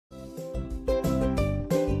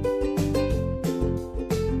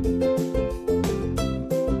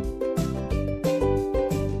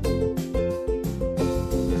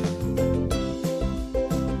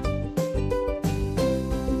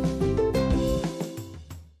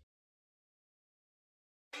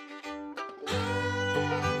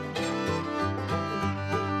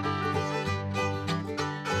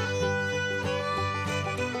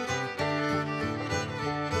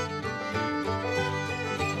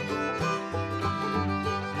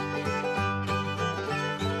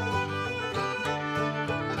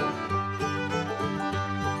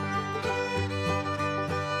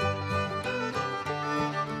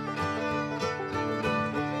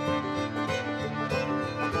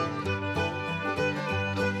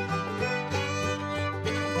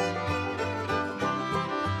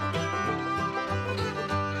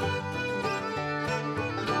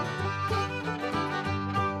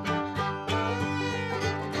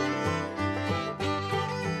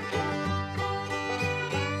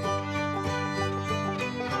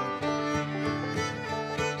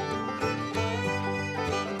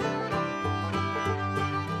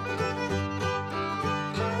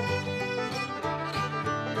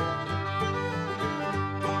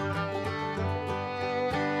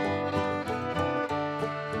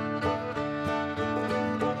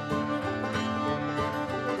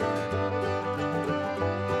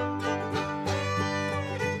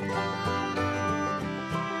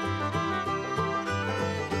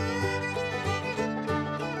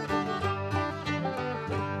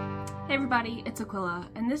Hey everybody, it's Aquila,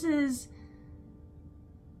 and this is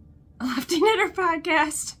a Lefty Knitter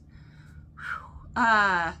podcast.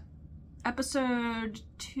 Episode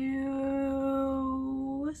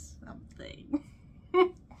 2 something.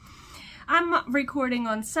 I'm recording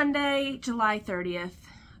on Sunday, July 30th.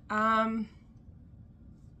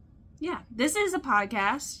 Yeah, this is a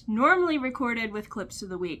podcast, normally recorded with clips of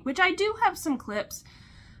the week, which I do have some clips,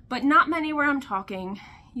 but not many where I'm talking.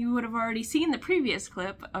 You would have already seen the previous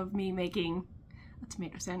clip of me making a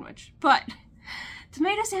tomato sandwich, but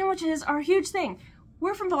tomato sandwiches are a huge thing.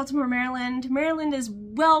 We're from Baltimore, Maryland. Maryland is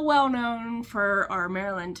well known for our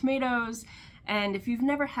Maryland tomatoes, and if you've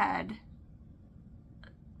never had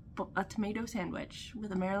a tomato sandwich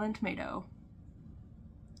with a Maryland tomato,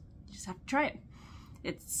 you just have to try it.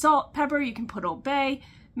 It's salt, pepper, you can put Old Bay,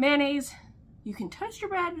 mayonnaise, you can toast your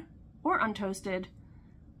bread or untoasted.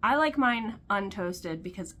 I like mine untoasted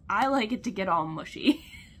because I like it to get all mushy.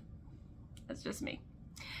 That's just me.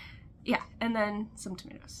 Yeah, and then some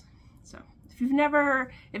tomatoes. So if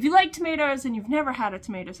you like tomatoes and you've never had a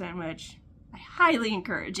tomato sandwich, I highly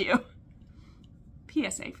encourage you.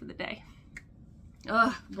 PSA for the day.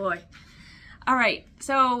 Oh boy. All right,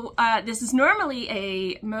 so this is normally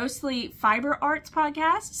a mostly fiber arts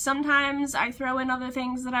podcast. Sometimes I throw in other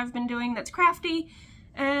things that I've been doing that's crafty,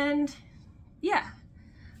 and yeah.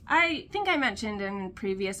 I think I mentioned in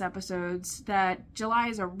previous episodes that July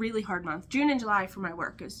is a really hard month. June and July for my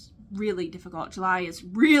work is really difficult. July is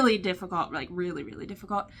really difficult, like really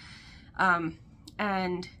difficult.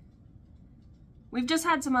 And we've just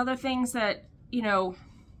had some other things that, you know,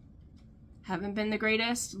 haven't been the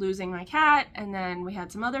greatest, losing my cat, and then we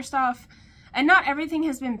had some other stuff. And not everything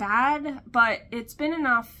has been bad, but it's been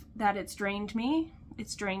enough that it's drained me.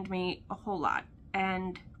 It's drained me a whole lot.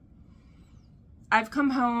 And I've come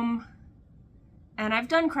home and I've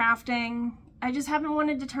done crafting. I just haven't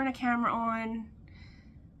wanted to turn a camera on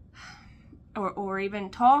or even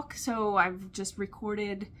talk, so I've just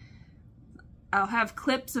recorded. I'll have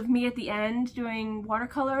clips of me at the end doing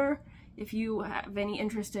watercolor. If you have any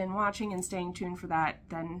interest in watching and staying tuned for that,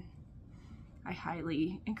 then I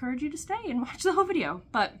highly encourage you to stay and watch the whole video.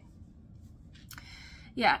 But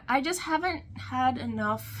yeah, I just haven't had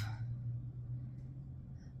enough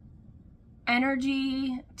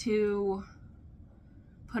energy to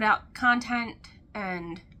put out content,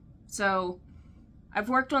 and so I've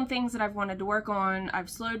worked on things that I've wanted to work on. I've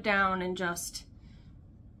slowed down and just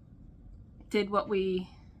did what we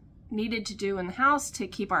needed to do in the house to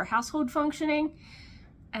keep our household functioning,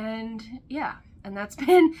 and yeah, and that's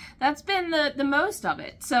been the most of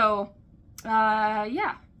it. So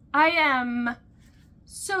yeah, I am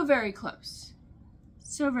so very close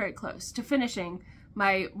to finishing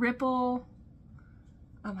my Ripple.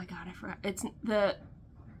 Oh my god, I forgot. It's the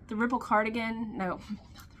Ripple cardigan. No,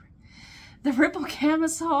 the Ripple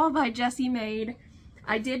Camisole by Jessie Maed.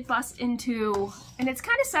 I did bust into, and it's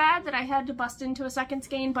kind of sad that I had to bust into a second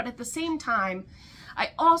skein, but at the same time,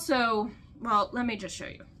 I also, well, let me just show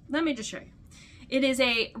you. It is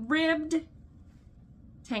a ribbed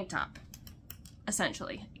tank top,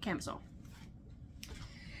 essentially, a camisole.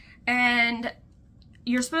 And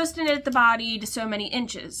you're supposed to knit the body to so many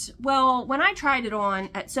inches. Well, when I tried it on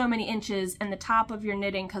at so many inches and the top of your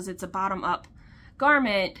knitting, because it's a bottom-up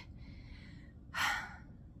garment,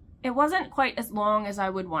 it wasn't quite as long as I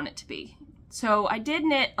would want it to be. So I did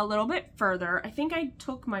knit a little bit further. I think I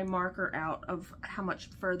took my marker out of how much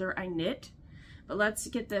further I knit, but let's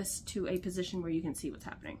get this to a position where you can see what's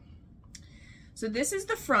happening. So this is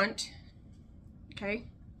the front, okay?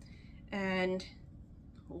 And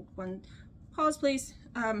hold one. Pause, please.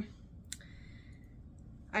 I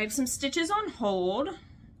have some stitches on hold, and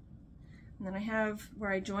then I have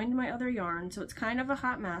where I joined my other yarn, so it's kind of a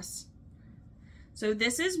hot mess. So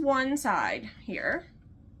this is one side here.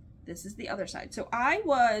 This is the other side. So I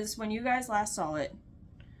was, when you guys last saw it,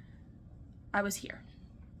 I was here.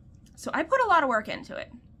 So I put a lot of work into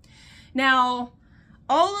it. Now,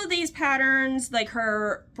 all of these patterns, like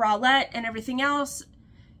her bralette and everything else,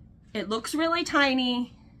 it looks really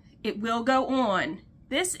tiny. It will go on.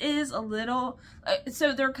 This is a little,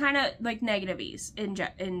 so they're kind of like negatives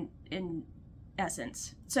in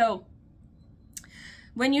essence. So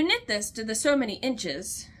when you knit this to the so many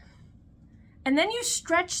inches, and then you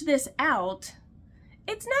stretch this out,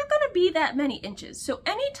 it's not going to be that many inches. So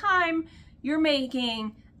anytime you're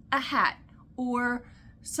making a hat or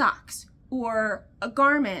socks or a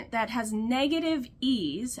garment that has negative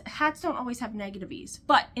ease, hats don't always have negative ease,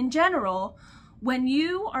 but in general, when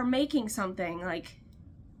you are making something like,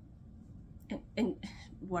 in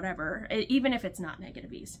whatever, even if it's not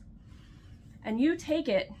negative ease, and you take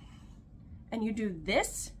it and you do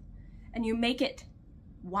this and you make it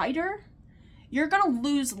wider, you're gonna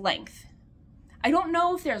lose length. I don't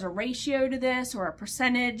know if there's a ratio to this or a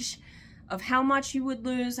percentage of how much you would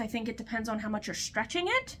lose. I think it depends on how much you're stretching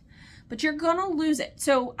it, but you're gonna lose it.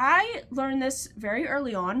 So I learned this very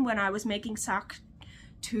early on when I was making sock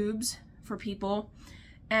tubes for people,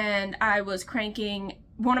 and I was cranking,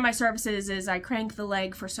 one of my services is I crank the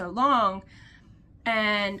leg for so long,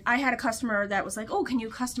 and I had a customer that was like, oh, can you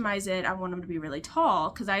customize it? I want them to be really tall,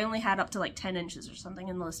 because I only had up to like 10 inches or something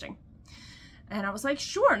in the listing. And I was like,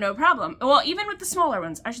 sure, no problem. Well, even with the smaller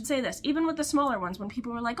ones, I should say this, even with the smaller ones, when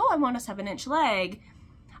people were like, oh, I want a 7-inch leg,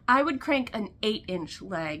 I would crank an 8-inch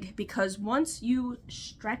leg, because once you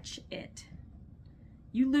stretch it,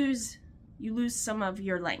 you lose some of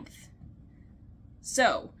your length.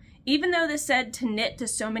 So even though this said to knit to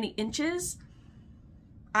so many inches,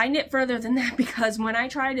 I knit further than that, because when I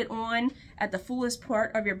tried it on at the fullest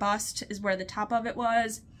part of your bust is where the top of it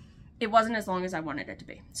wasn't as long as I wanted it to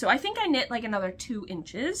be. So I think I knit like another 2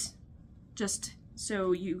 inches, just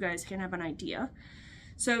so you guys can have an idea.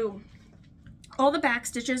 So all the back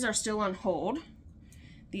stitches are still on hold.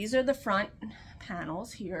 These are the front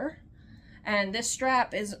panels here. And this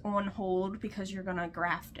strap is on hold because you're gonna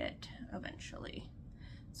graft it eventually.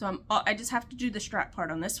 So I just have to do the strap part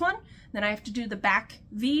on this one. Then I have to do the back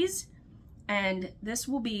V's, and this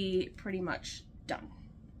will be pretty much done.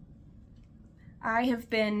 I have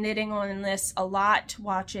been knitting on this a lot,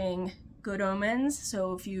 watching Good Omens.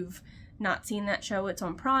 So if you've not seen that show, it's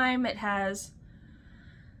on Prime. It has,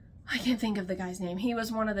 I can't think of the guy's name. He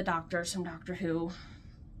was one of the doctors from Doctor Who.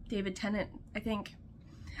 David Tennant, I think.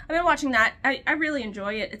 I've been watching that. I really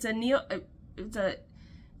enjoy it. It's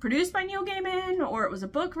produced by Neil Gaiman, or it was a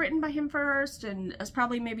book written by him first, and it's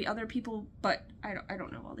probably maybe other people, but I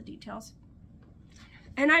don't know all the details.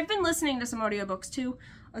 And I've been listening to some audiobooks too.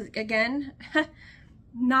 Again,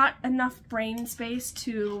 not enough brain space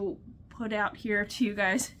to put out here to you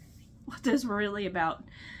guys what those were really about.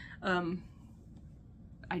 I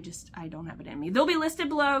don't have it in me. They'll be listed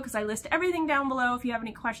below, because I list everything down below. If you have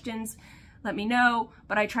any questions, let me know.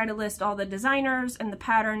 But I try to list all the designers and the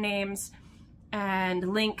pattern names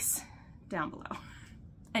and links down below,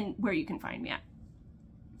 and where you can find me at.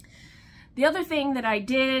 The other thing that I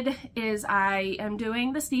did is I am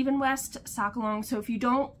doing the Stephen West sock along. So if you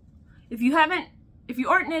aren't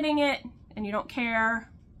knitting it and you don't care,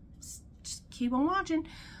 just keep on watching.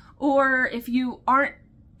 Or if you aren't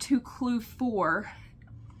to clue 4,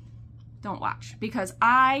 don't watch, because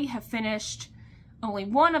I have finished only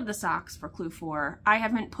one of the socks for clue 4. I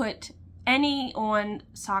haven't put any on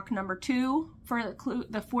sock number 2 for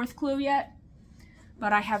the 4th clue yet,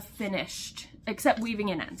 but I have finished, except weaving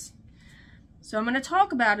in ends. So I'm going to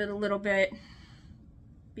talk about it a little bit,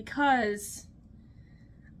 because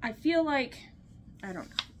I feel like, I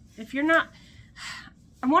don't know, if you're not,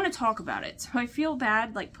 I want to talk about it. So I feel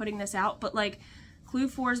bad like putting this out, but like clue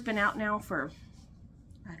 4 has been out now for,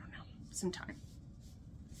 I don't know, some time.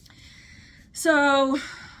 So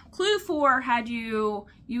clue 4 had you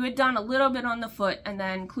had done a little bit on the foot, and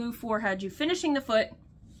then clue 4 had you finishing the foot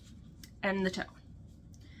and the toe.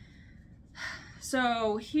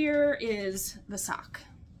 So here is the sock.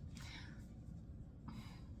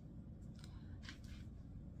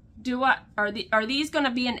 Are these going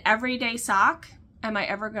to be an everyday sock? Am I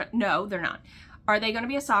ever going to, no, they're not. Are they going to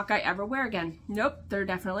be a sock I ever wear again? Nope, they're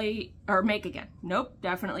definitely, or make again. Nope,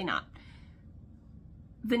 definitely not.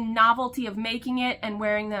 The novelty of making it and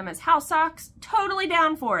wearing them as house socks, totally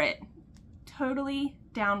down for it. Totally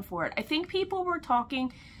down for it. I think people were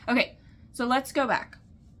talking, okay, so let's go back.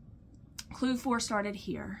 Clue 4 started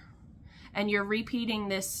here, and you're repeating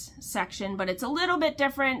this section, but it's a little bit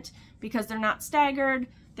different because they're not staggered.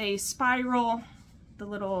 They spiral, the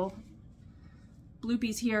little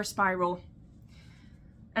bloopies here spiral,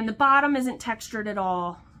 and the bottom isn't textured at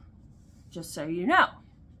all, just so you know.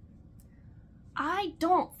 I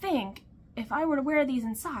don't think if I were to wear these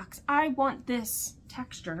in socks, I want this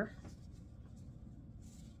texture.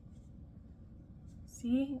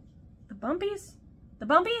 See the bumpies? The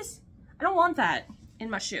bumpies? I don't want that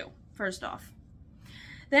in my shoe, first off.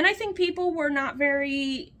 Then I think people were not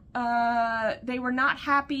very, they were not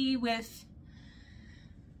happy with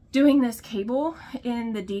doing this cable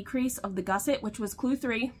in the decrease of the gusset, which was clue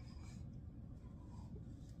 3.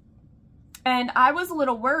 And I was a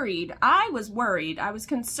little worried. I was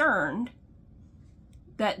concerned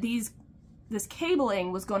that this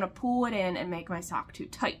cabling was going to pull it in and make my sock too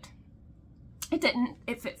tight. It didn't,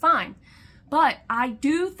 it fit fine. But I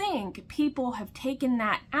do think people have taken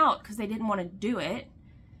that out because they didn't want to do it.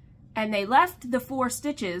 And they left the 4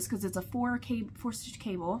 stitches because it's a 4-stitch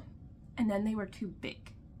cable, and then they were too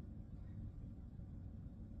big.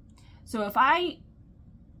 So if I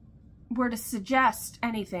were to suggest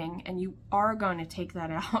anything, and you are going to take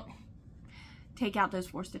that out, take out those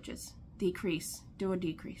 4 stitches, decrease, do a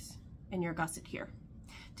decrease in your gusset here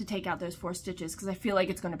to take out those 4 stitches, because I feel like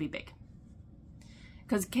it's going to be big.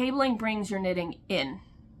 Because cabling brings your knitting in.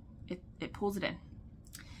 It pulls it in.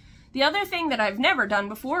 The other thing that I've never done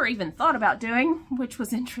before, or even thought about doing, which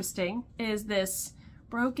was interesting, is this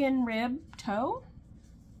broken rib toe.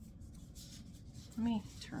 Let me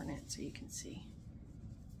turn it so you can see.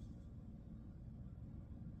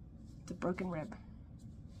 The broken rib.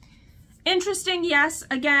 Interesting, yes.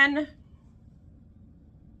 Again,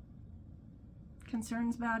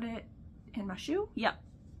 concerns about it in my shoe? Yep.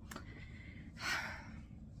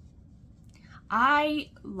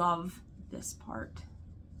 I love this part,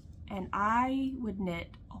 and I would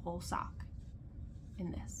knit a whole sock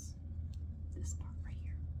in this part right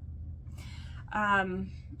here.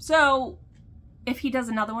 So if he does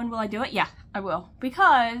another one, will I do it? Yeah, I will,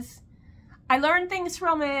 because I learned things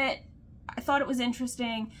from it. I thought it was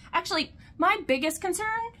interesting. Actually, my biggest concern,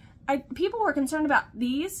 people were concerned about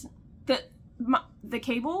these, the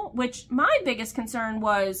cable, which my biggest concern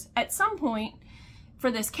was at some point for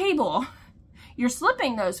this cable, you're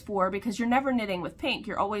slipping those 4 because you're never knitting with pink.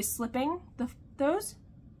 You're always slipping those.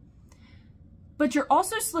 But you're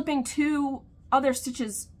also slipping 2 other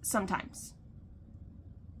stitches sometimes.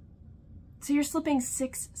 So you're slipping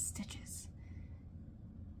 6 stitches.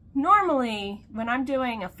 Normally, when I'm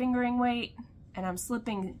doing a fingering weight and I'm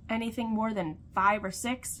slipping anything more than 5 or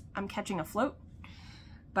 6, I'm catching a float.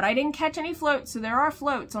 But I didn't catch any floats, so there are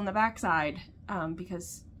floats on the back side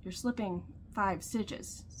because you're slipping 5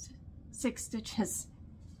 stitches, 6 stitches.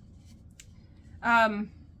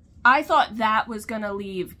 I thought that was gonna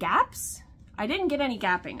leave gaps. I didn't get any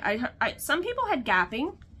gapping. Some people had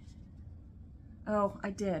gapping. Oh, I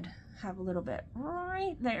did have a little bit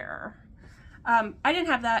right there. I didn't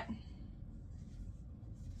have that.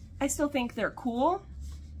 I still think they're cool,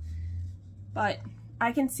 but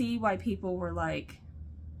I can see why people were like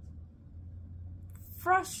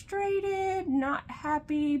frustrated, not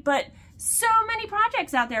happy, but so many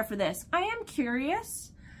projects out there for this. I am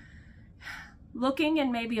curious, looking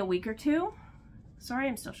in maybe a week or 2. Sorry,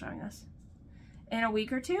 I'm still showing this. In a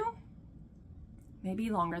week or 2, maybe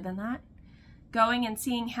longer than that, going and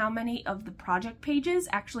seeing how many of the project pages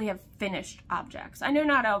actually have finished objects. I know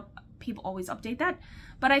not people always update that,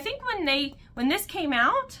 but I think when this came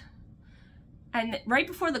out, and right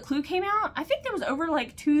before the clue came out, I think there was over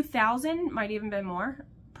like 2,000, might even been more,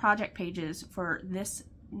 project pages for this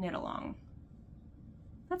knit along.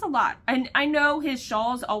 That's a lot. And I know his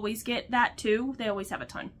shawls always get that too. They always have a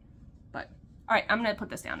ton. But, all right, I'm gonna put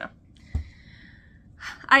this down now.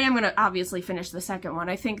 I am gonna obviously finish the second one.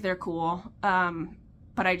 I think they're cool,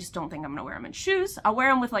 but I just don't think I'm gonna wear them in shoes. I'll wear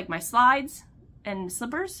them with like my slides and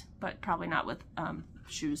slippers, but probably not with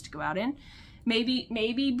shoes to go out in. Maybe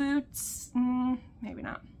boots, maybe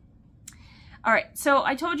not. All right, so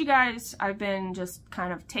I told you guys I've been just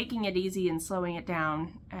kind of taking it easy and slowing it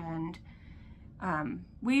down, and I'm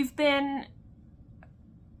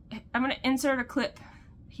gonna insert a clip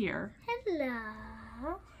here.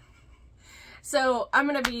 Hello. So I'm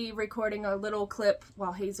gonna be recording a little clip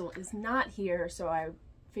while Hazel is not here, so I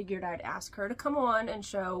figured I'd ask her to come on and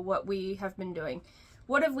show what we have been doing.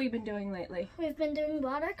 What have we been doing lately? We've been doing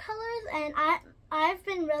watercolors, and I've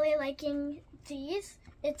been really liking these.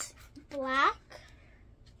 It's black,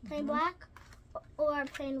 plain black, or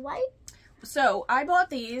plain white. So I bought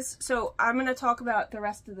these. So I'm going to talk about the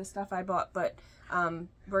rest of the stuff I bought, but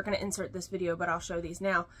we're going to insert this video, but I'll show these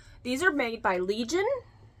now. These are made by Legion.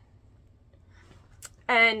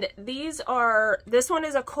 And this one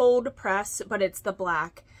is a cold press, but it's the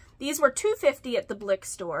black. These were $2.50 at the Blick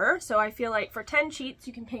store, so I feel like for 10 sheets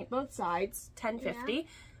you can paint both sides, $10.50. Yeah.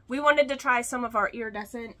 We wanted to try some of our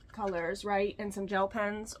iridescent colors, right, and some gel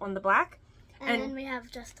pens on the black. And then we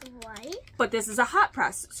have just white. But this is a hot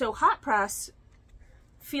press. So hot press,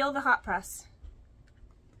 feel the hot press.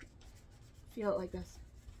 Feel it like this.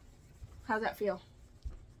 How's that feel?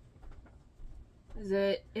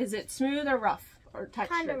 Is it smooth or rough or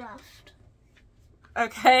textured? Kind of rough.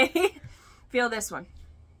 Okay. Feel this one.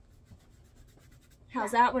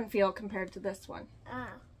 How's that one feel compared to this one?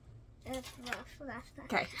 It's rough.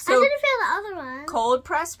 Okay, so I didn't feel the other one. Cold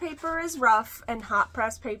press paper is rough and hot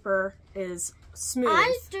press paper is smooth.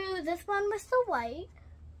 I drew this one with the white.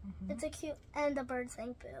 It's a cute, and the bird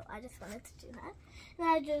saying boo. I just wanted to do that. And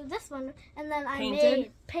I drew this one, and then I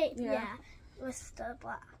made with the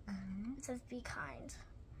black. It says be kind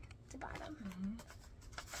at the bottom.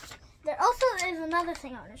 There also is another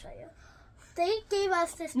thing I want to show you. They gave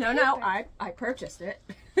us this paper. No, I purchased it.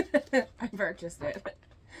 I purchased it.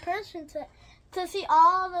 Purchased it to see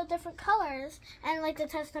all the different colors and like to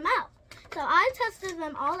test them out. So I tested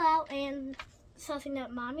them all out, and something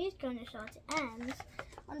that Mommy's going to show at the end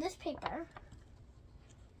on this paper.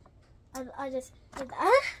 I just did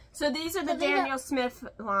that. So these are the Daniel Smith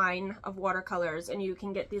line of watercolors, and you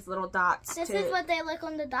can get these little dots. This is what they look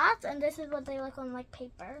on the dots, and this is what they look on like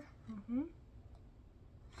paper. Mm-hmm.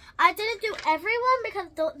 I didn't do everyone because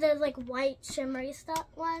there's like white shimmery stuff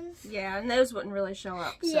ones. Yeah, and those wouldn't really show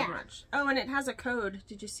up so much. Oh, and it has a code.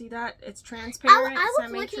 Did you see that? It's transparent. I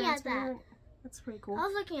was looking at that. That's pretty cool. I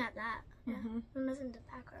was looking at that. Mm-hmm. I'm missing the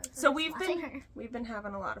background. So we've been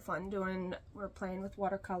having a lot of fun we're playing with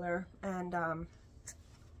watercolor, and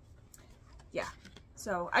yeah.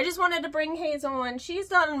 So I just wanted to bring Haze on. She's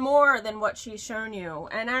done more than what she's shown you,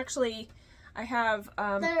 and actually I have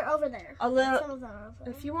they're over there. A little. Some of them are over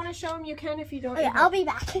there. If you want to show them, you can. If you don't, okay, I'll be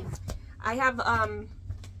back. I have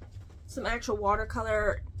some actual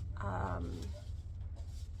watercolor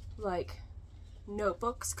like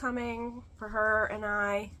notebooks coming for her and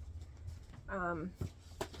I.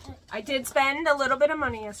 I did spend a little bit of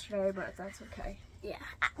money yesterday, but that's okay. Yeah,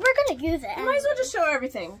 we're gonna use it. I might as well just show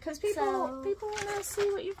everything, because people want to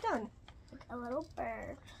see what you've done. A little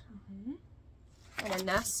bird. And a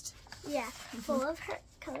nest. Yeah, full of her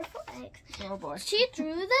colorful eggs. Oh boy. She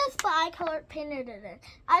drew this, but I painted it in.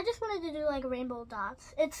 I just wanted to do like rainbow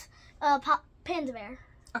dots. It's panda bear.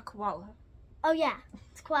 A koala. Oh yeah,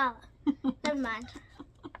 it's koala. Never mind.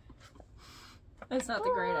 It's not the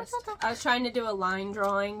greatest. I was trying to do a line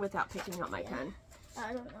drawing without picking up my pen.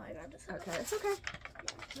 I don't know. I got this. Okay, it's okay.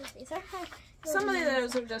 Yeah, these are some of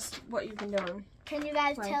those are just what you've been doing. Can you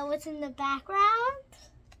guys tell what's in the background?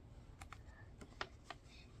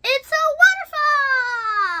 It's a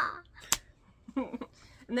waterfall!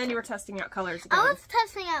 And then you were testing out colors again. I was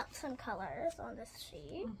testing out some colors on this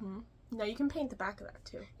sheet. No, you can paint the back of that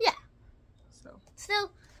too. Yeah. So.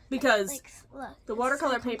 Still. Because like, look, the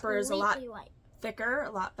watercolor paper is a lot white. Thicker, a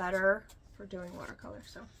lot better for doing watercolor.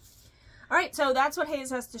 So, all right, so that's what Haze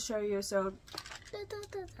has to show you. So,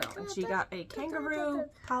 and she got a kangaroo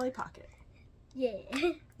Polly Pocket. Yeah.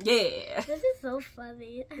 Yeah. This is so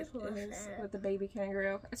funny. I love it. With the baby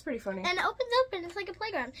kangaroo. It's pretty funny. And it opens up and it's like a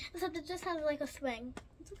playground, except it just has like a swing.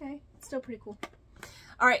 It's okay. It's still pretty cool.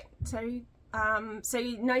 All right, so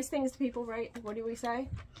say nice things to people, right? What do we say?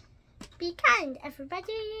 Be kind,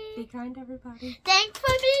 everybody. Be kind, everybody. Thanks for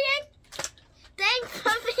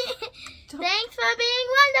being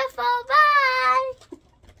wonderful. Bye.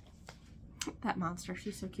 That monster,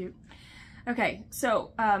 she's so cute. Okay,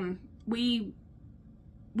 so we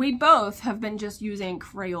both have been just using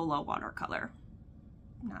Crayola watercolor.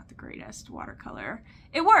 Not the greatest watercolor.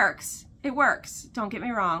 It works. It works. Don't get me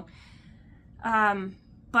wrong.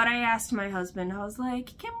 But I asked my husband, I was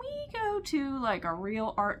like, can we go to like a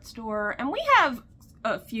real art store? And we have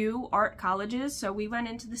a few art colleges, so we went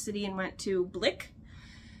into the city and went to Blick.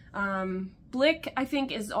 Blick, I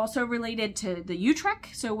think, is also related to the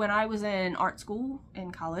Utrecht. So when I was in art school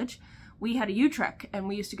in college, we had a Utrecht, and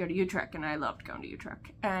we used to go to Utrecht, and I loved going to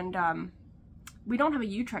Utrecht. And we don't have a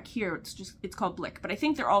Utrecht here. It's called Blick, but I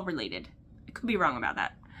think they're all related. I could be wrong about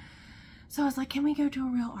that. So I was like, can we go to a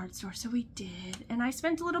real art store? So we did, and I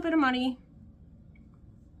spent a little bit of money,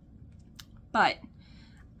 but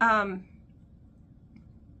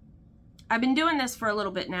I've been doing this for a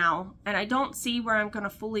little bit now, and I don't see where I'm going to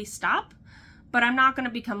fully stop, but I'm not going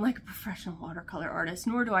to become like a professional watercolor artist,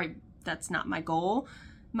 nor do I, that's not my goal.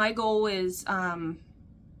 My goal is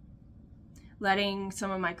letting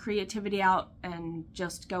some of my creativity out and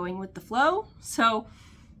just going with the flow. So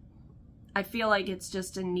I feel like it's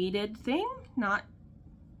just a needed thing,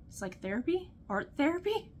 it's like therapy, art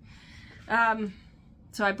therapy.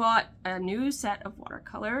 So I bought a new set of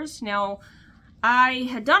watercolors. Now, I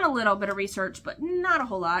had done a little bit of research, but not a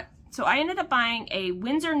whole lot. So I ended up buying a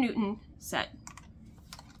Winsor Newton set.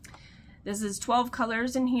 This is 12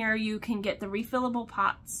 colors in here. You can get the refillable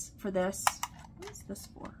pots for this. What is this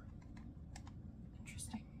for?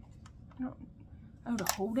 Interesting. Oh, to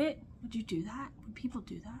hold it? Would you do that? Would people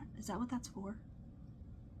do that? Is that what that's for?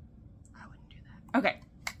 I wouldn't do that. Okay,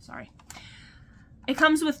 sorry. It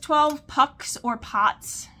comes with 12 pucks or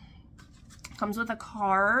pots. It comes with a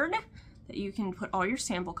card that you can put all your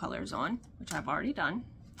sample colors on, which I've already done.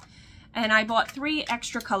 And I bought 3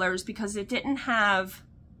 extra colors because it didn't have,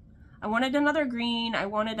 I wanted another green, I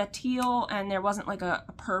wanted a teal, and there wasn't like a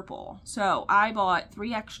purple. So I bought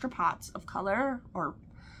 3 extra pots of color, or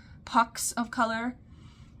pucks of color,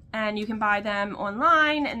 and you can buy them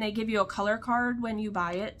online, and they give you a color card when you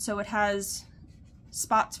buy it. So it has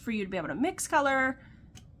spots for you to be able to mix color,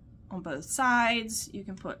 on both sides. You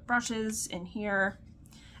can put brushes in here.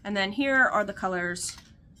 And then here are the colors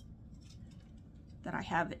that I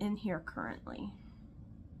have in here currently.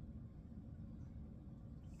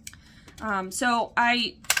 So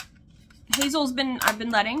Hazel's I've been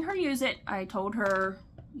letting her use it. I told her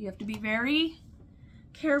you have to be very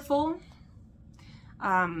careful.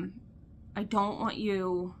 I don't want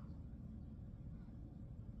you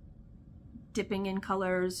dipping in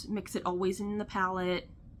colors, mix it always in the palette.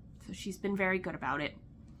 So she's been very good about it.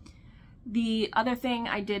 The other thing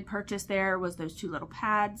I did purchase there was those 2 little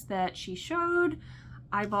pads that she showed.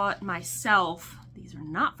 I bought myself, these are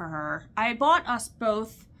not for her, I bought us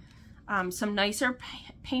both some nicer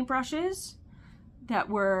paintbrushes that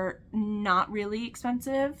were not really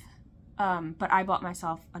expensive, but I bought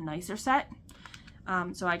myself a nicer set.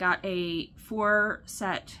 So I got a 4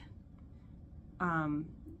 set,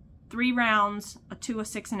 3 rounds, a 2, a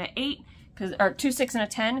 6, and an 8, or 2, 6, and a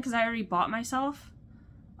 10, because I already bought myself.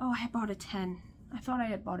 Oh, I had bought a 10. I thought I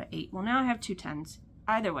had bought an 8. Well, now I have 2 10s.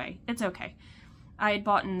 Either way, it's okay. I had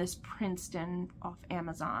bought in this Princeton off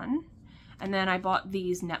Amazon, and then I bought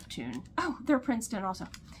these Neptune. Oh, they're Princeton also.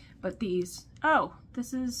 But these, oh,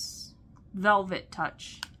 this is Velvet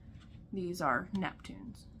Touch. These are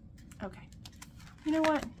Neptunes. Okay. You know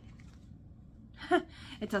what?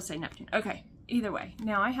 It does say Neptune. Okay, either way.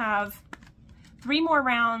 Now I have 3 more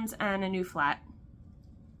rounds and a new flat.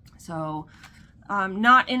 So,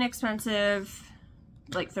 not inexpensive,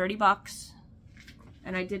 like 30 bucks.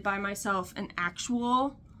 And I did buy myself an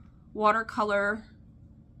actual watercolor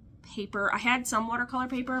paper. I had some watercolor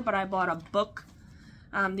paper, but I bought a book.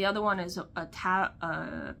 The other one is a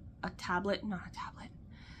tablet, not a tablet,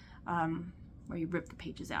 where you rip the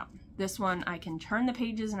pages out. This one I can turn the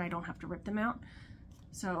pages and I don't have to rip them out.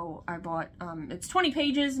 So I bought, it's 20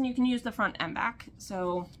 pages and you can use the front and back.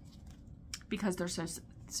 So, because they're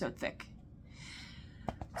so thick.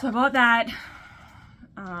 So I bought that.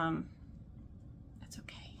 It's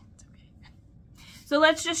okay. It's okay. So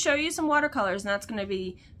let's just show you some watercolors, and that's going to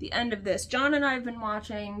be the end of this. John and I have been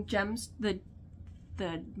watching the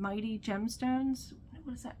Mighty Gemstones.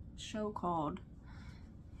 What is that show called?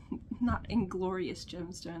 Not Inglorious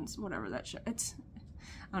Gemstones, whatever that show. It's,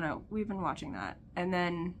 I don't know. We've been watching that, and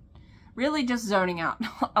then really just zoning out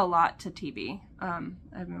a lot to TV.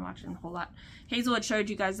 I've been watching a whole lot. Hazel had showed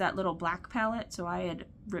you guys that little black palette, so I had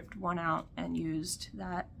ripped one out and used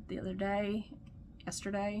that the other day,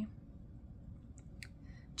 yesterday.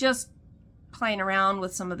 Just playing around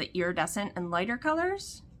with some of the iridescent and lighter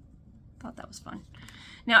colors. Thought that was fun.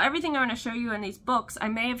 Now, everything I'm going to show you in these books, I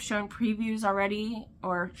may have shown previews already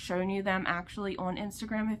or shown you them actually on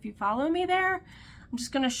Instagram if you follow me there. I'm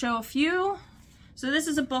just going to show a few. So this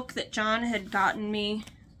is a book that John had gotten me.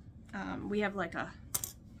 We have like a,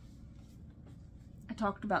 I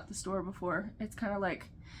talked about the store before. It's kind of like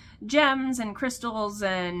gems and crystals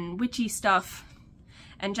and witchy stuff.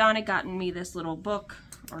 And John had gotten me this little book,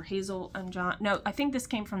 or Hazel and John. No, I think this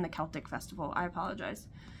came from the Celtic Festival. I apologize.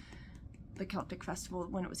 The Celtic Festival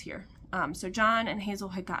when it was here. So John and Hazel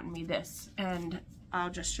had gotten me this, and I'll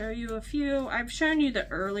just show you a few. I've shown you the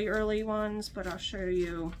early ones, but I'll show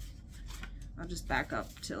you, I'll just back up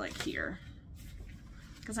to like here,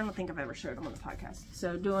 because I don't think I've ever showed them on the podcast.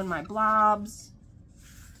 So doing my blobs,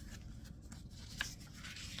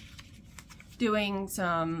 doing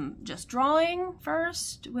some just drawing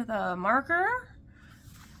first with a marker.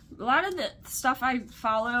 A lot of the stuff I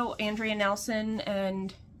follow, Andrea Nelson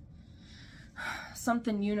and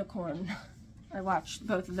Something Unicorn. I watched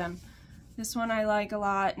both of them. This one I like a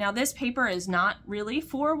lot. Now this paper is not really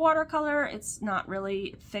for watercolor. It's not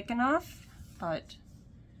really thick enough, but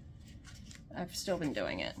I've still been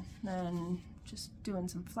doing it. Then just doing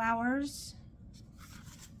some flowers.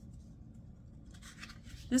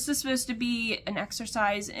 This is supposed to be an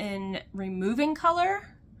exercise in removing color.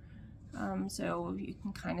 So you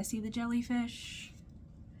can kind of see the jellyfish.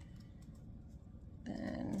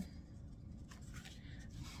 Then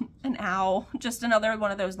an owl, just another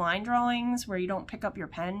one of those line drawings where you don't pick up your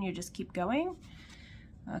pen, you just keep going.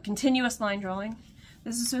 Continuous line drawing.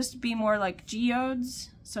 This is supposed to be more like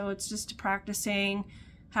geodes, so it's just practicing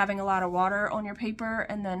having a lot of water on your paper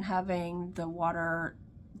and then having the water,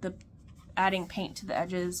 adding paint to the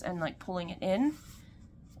edges and like pulling it in,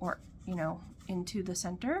 or, you know, into the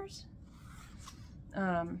centers.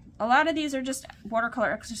 A lot of these are just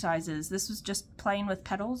watercolor exercises. This was just playing with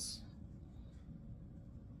petals.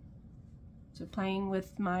 So playing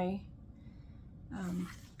with my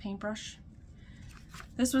paintbrush.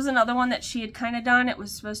 This was another one that she had kind of done. It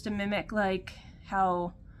was supposed to mimic like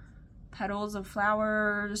how petals of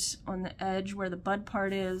flowers on the edge where the bud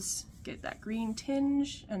part is. get that green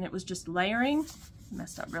tinge, and it was just layering.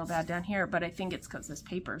 Messed up real bad down here, but I think it's because this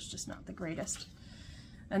paper is just not the greatest.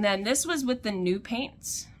 And then this was with the new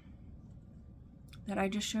paints that I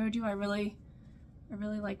just showed you. I really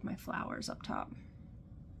like my flowers up top.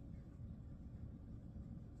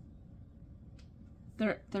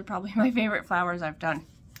 They're probably my favorite flowers I've done.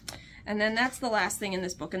 And then that's the last thing in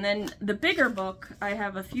this book. And then the bigger book, I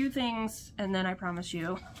have a few things, and then I promise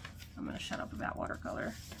you, I'm gonna shut up about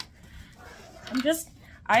watercolor. This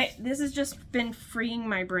has just been freeing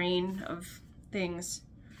my brain of things.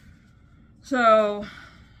 So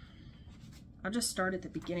I'll just start at the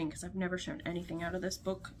beginning because I've never shown anything out of this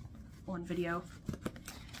book on video.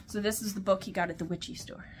 So this is the book he got at the witchy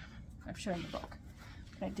store. I've shown the book.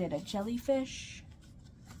 I did a jellyfish.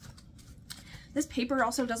 This paper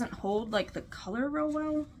also doesn't hold like the color real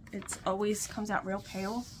well. It's always comes out real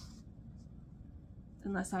pale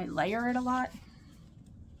unless I layer it a lot.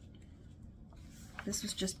 This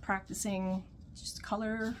was just practicing just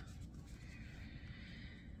color.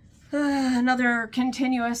 Another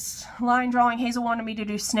continuous line drawing. Hazel wanted me to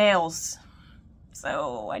do snails.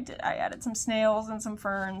 So I added some snails and some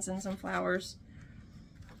ferns and some flowers.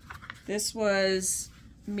 This was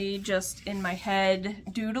me just in my head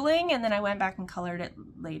doodling, and then I went back and colored it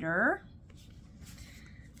later.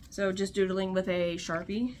 So just doodling with a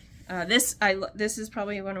Sharpie. This is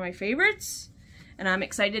probably one of my favorites, and I'm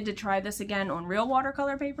excited to try this again on real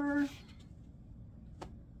watercolor paper.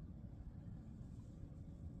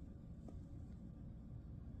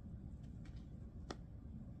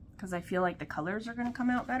 Because I feel like the colors are going to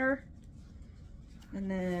come out better. And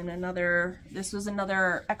then this was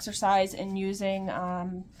another exercise in using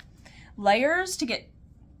layers to get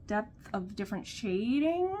depth of different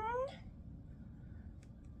shading.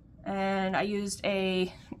 And I used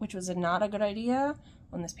which was not a good idea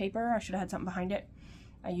on this paper. I should have had something behind it.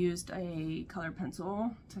 I used a colored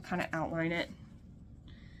pencil to kind of outline it.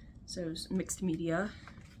 So it was mixed media.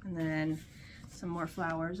 And then some more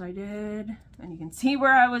flowers I did. And you can see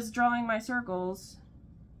where I was drawing my circles.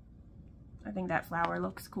 I think that flower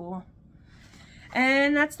looks cool.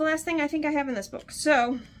 And that's the last thing I think I have in this book.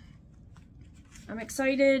 So I'm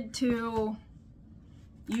excited to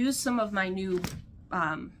use some of my new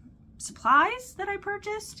supplies that I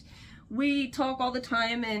purchased. We talk all the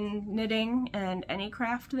time in knitting and any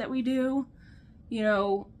craft that we do, you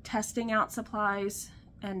know, testing out supplies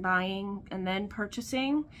and buying and then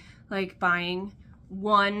purchasing, like buying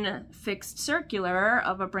one fixed circular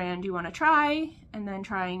of a brand you want to try and then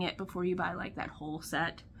trying it before you buy like that whole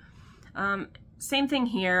set. Same thing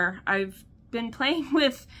here. I've been playing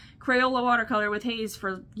with Crayola watercolor with Haze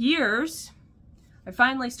for years. I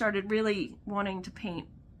finally started really wanting to paint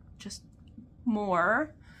just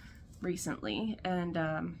more recently, and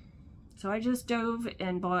so I just dove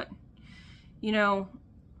and bought, you know,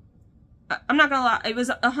 I'm not gonna lie, it was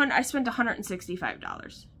I spent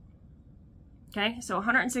 $165. Okay, so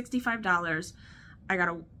 $165. I got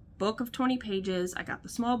a book of 20 pages. I got the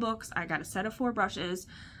small books. I got a set of 4 brushes.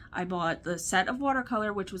 I bought the set of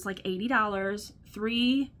watercolor, which was like $80.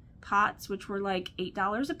 3 pots, which were like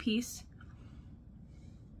 $8 a piece.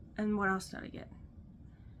 And what else did I get?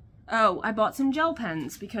 Oh, I bought some gel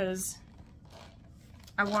pens because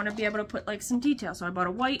I want to be able to put like some detail. So I bought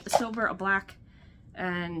a white, a silver, a black,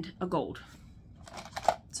 and a gold.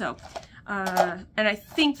 So, and I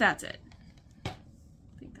think that's it.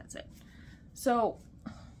 So,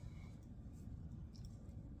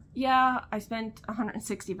 yeah, I spent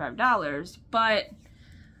 $165, but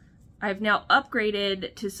I've now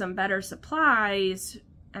upgraded to some better supplies,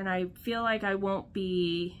 and I feel like I won't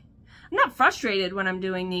be, I'm not frustrated when I'm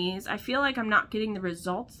doing these. I feel like I'm not getting the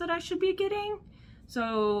results that I should be getting,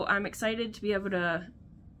 so I'm excited to be able to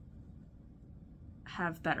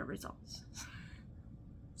have better results.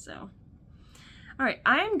 So. Alright,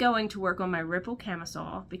 I am going to work on my Ripple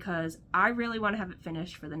Camisole because I really want to have it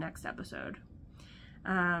finished for the next episode.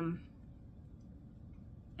 Yeah.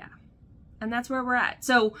 And that's where we're at.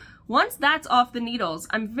 So once that's off the needles,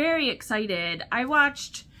 I'm very excited. I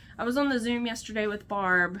was on the Zoom yesterday with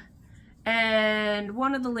Barb, and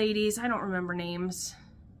one of the ladies, I don't remember names,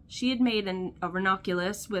 she had made a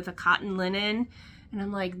ranunculus with a cotton linen. And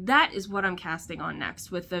I'm like, that is what I'm casting on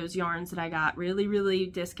next with those yarns that I got really, really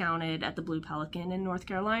discounted at the Blue Pelican in North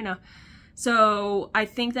Carolina. So I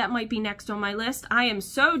think that might be next on my list. I am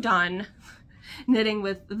so done knitting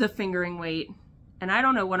with the fingering weight, and I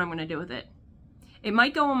don't know what I'm going to do with it. It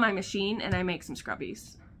might go on my machine and I make some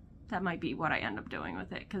scrubbies. That might be what I end up doing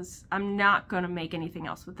with it, because I'm not going to make anything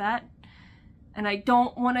else with that. And I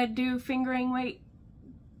don't want to do fingering weight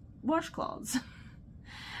washcloths.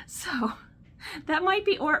 So That might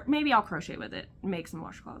be, or maybe I'll crochet with it and make some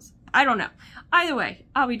washcloths. I don't know. Either way,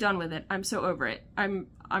 I'll be done with it. I'm so over it. I'm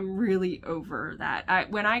really over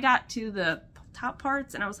that. When I got to the top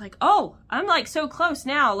parts and I was like, oh, I'm like so close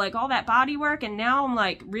now, like all that body work, and now I'm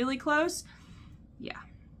like really close. Yeah,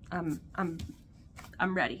 I'm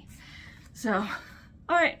ready. So,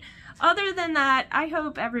 all right. Other than that, I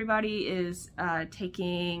hope everybody is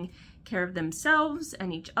taking care of themselves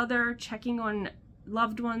and each other, checking on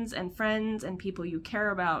loved ones and friends and people you care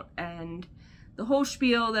about, and the whole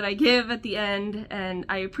spiel that I give at the end. And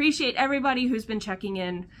I appreciate everybody who's been checking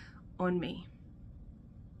in on me,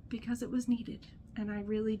 because it was needed, and I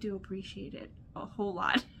really do appreciate it a whole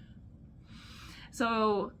lot.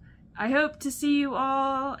 So I hope to see you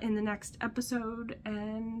all in the next episode,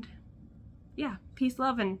 and yeah, peace,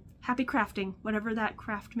 love, and happy crafting, whatever that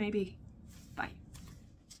craft may be. Bye.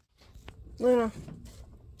 Luna,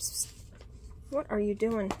 what are you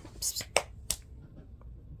doing?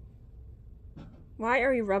 Why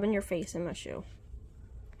are you rubbing your face in my shoe?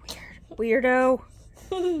 Weird. Weirdo.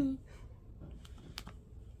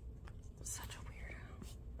 Such a weirdo.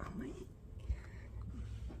 Oh my.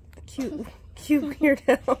 Cute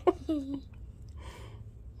weirdo.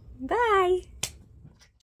 Bye.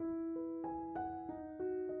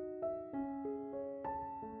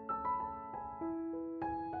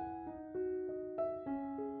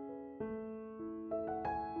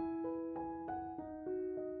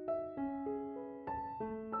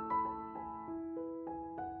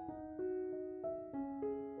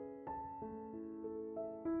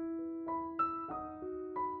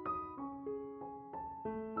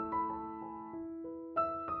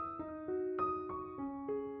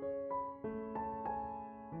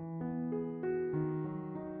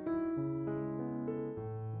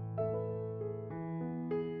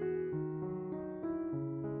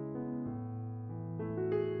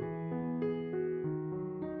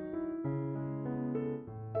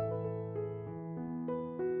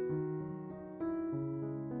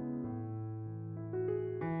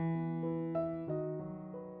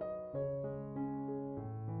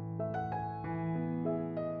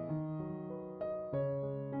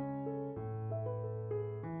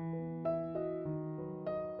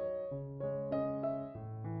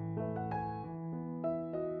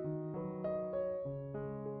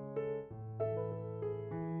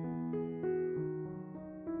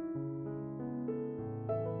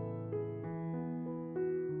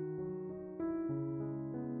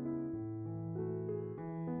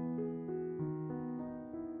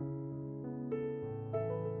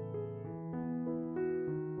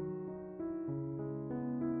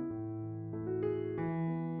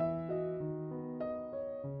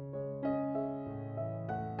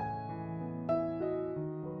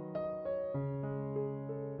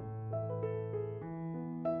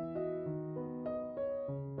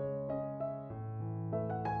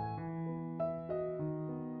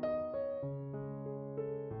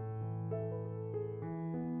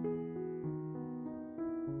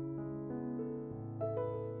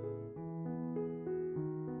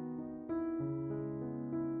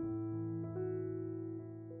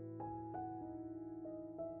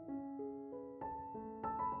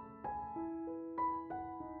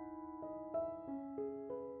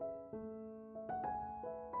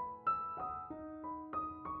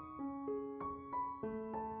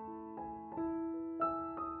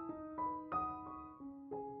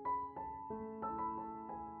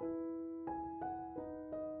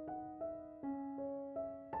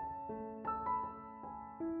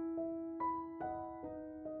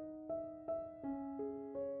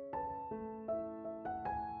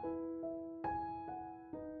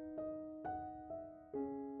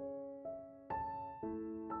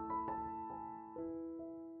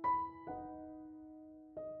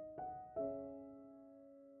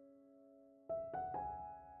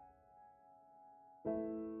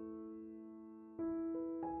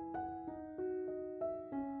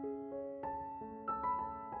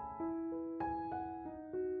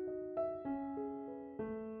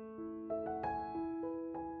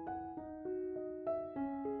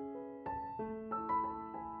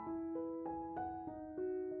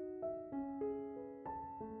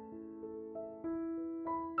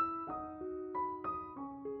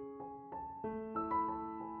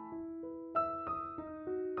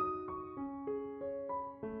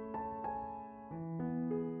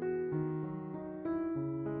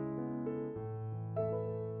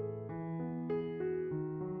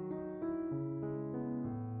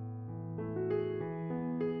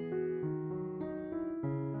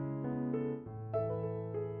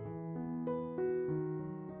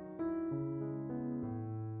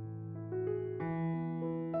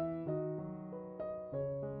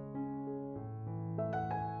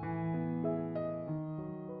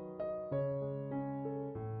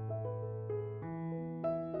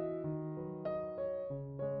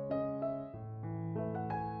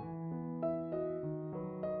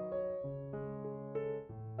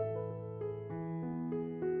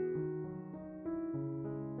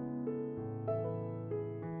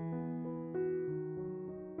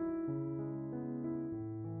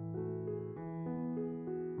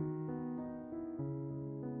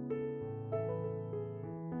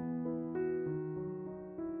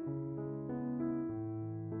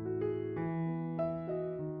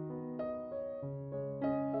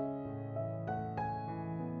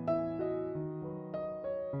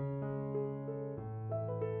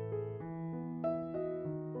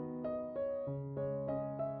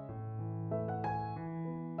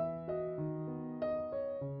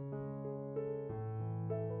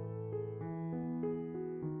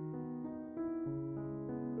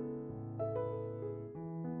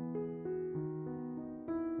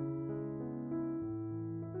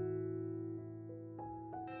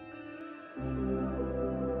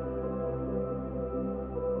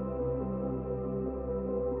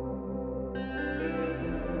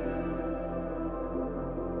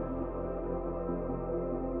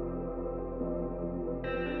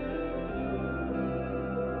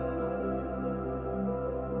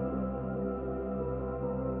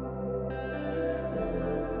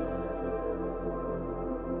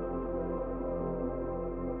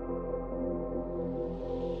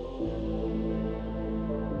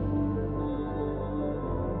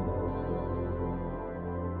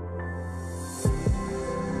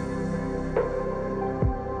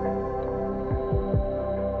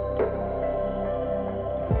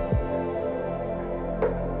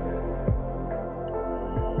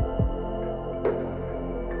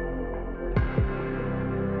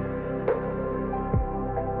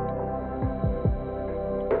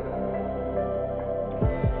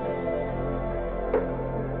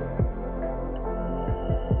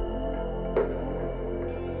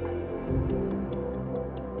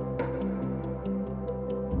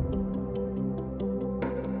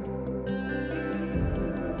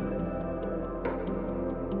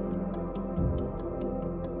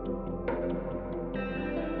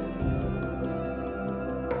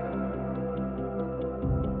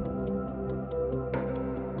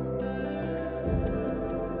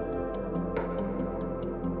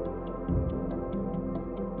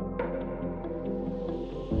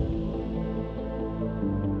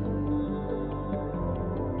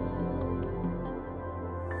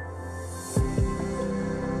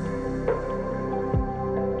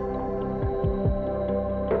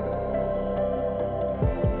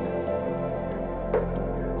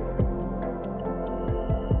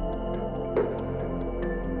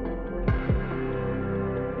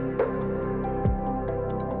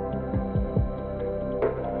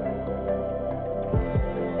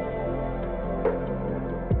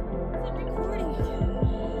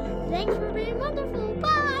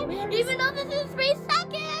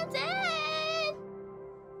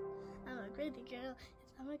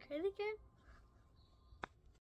 I'm a critic again.